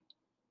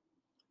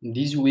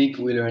This week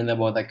we learned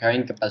about the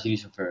carrying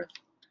capacities of Earth.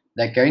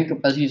 The carrying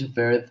capacities of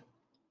Earth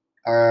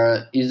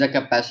is the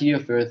capacity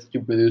of Earth to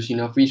produce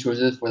enough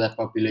resources for the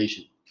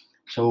population.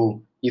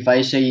 So if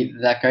I say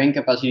the carrying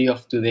capacity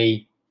of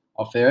today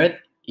of Earth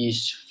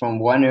is from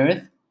one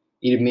Earth,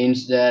 it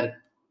means that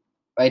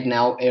right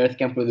now Earth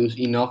can produce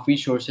enough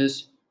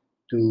resources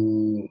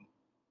to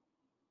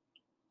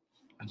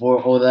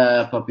for all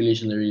the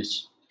population there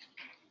is.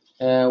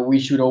 We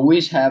should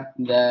always have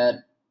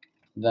that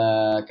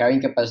the carrying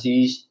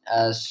capacities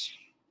as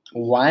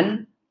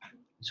one,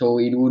 so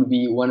it would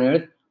be one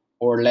Earth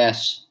or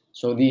less.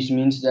 So this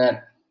means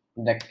that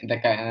the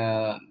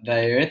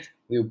Earth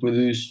will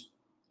produce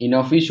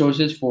enough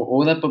resources for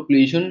all the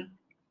population,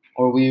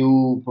 or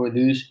will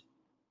produce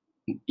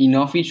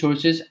enough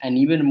resources and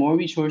even more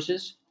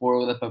resources for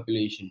all the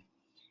population.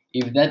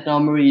 If that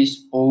number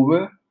is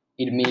over,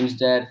 it means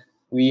that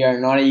we are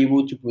not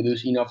able to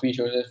produce enough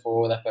resources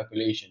for all the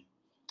population.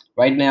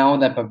 Right now,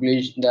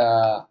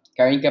 the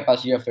carrying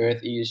capacity of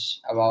Earth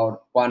is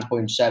about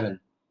 1.7.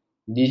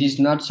 This is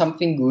not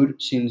something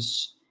good,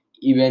 since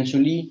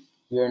eventually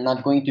we are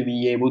not going to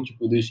be able to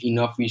produce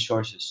enough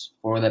resources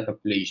for the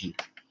population.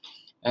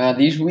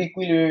 This week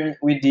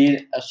we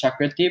did a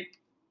soccer tip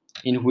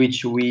in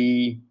which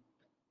we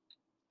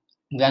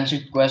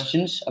answered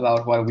questions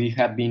about what we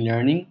have been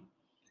learning.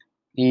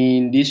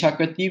 In this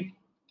soccer tip,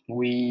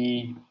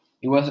 we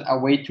it was a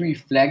way to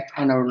reflect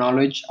on our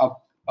knowledge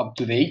up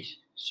to date.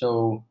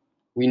 So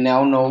we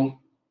now know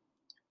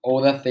all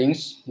the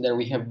things that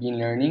we have been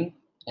learning,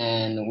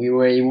 and we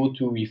were able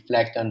to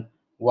reflect on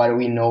what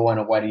we know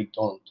and what we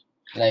don't,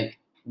 like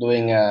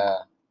doing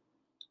a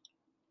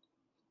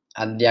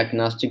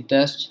diagnostic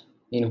test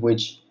in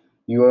which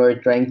you are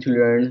trying to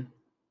learn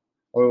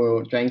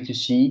or trying to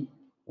see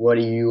what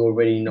you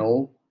already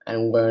know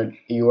and what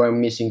you are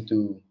missing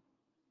to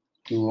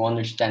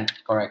understand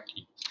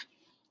correctly.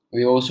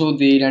 We also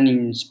did an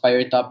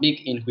inspired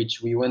topic in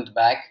which we went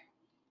back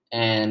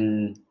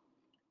and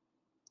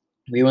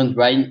we went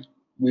right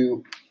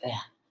we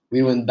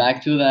we went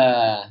back to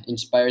the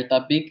inspired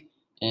topic,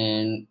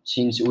 and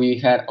since we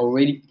had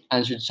already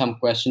answered some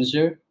questions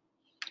there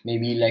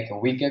maybe like a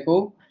week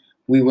ago,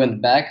 we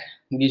went back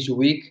this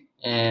week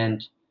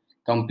and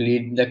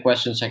complete the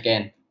questions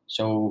again.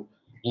 So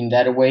in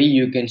that way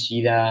you can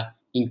see the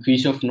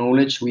increase of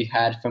knowledge we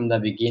had from the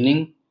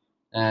beginning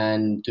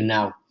and to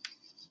now.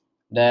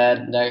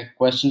 That the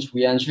questions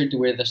we answered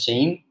were the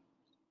same.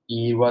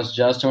 It was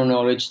just our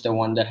knowledge the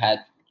one that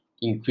had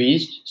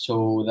increased,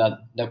 so that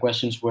the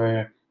questions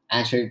were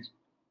answered,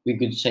 we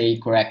could say,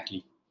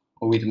 correctly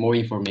or with more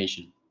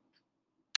information.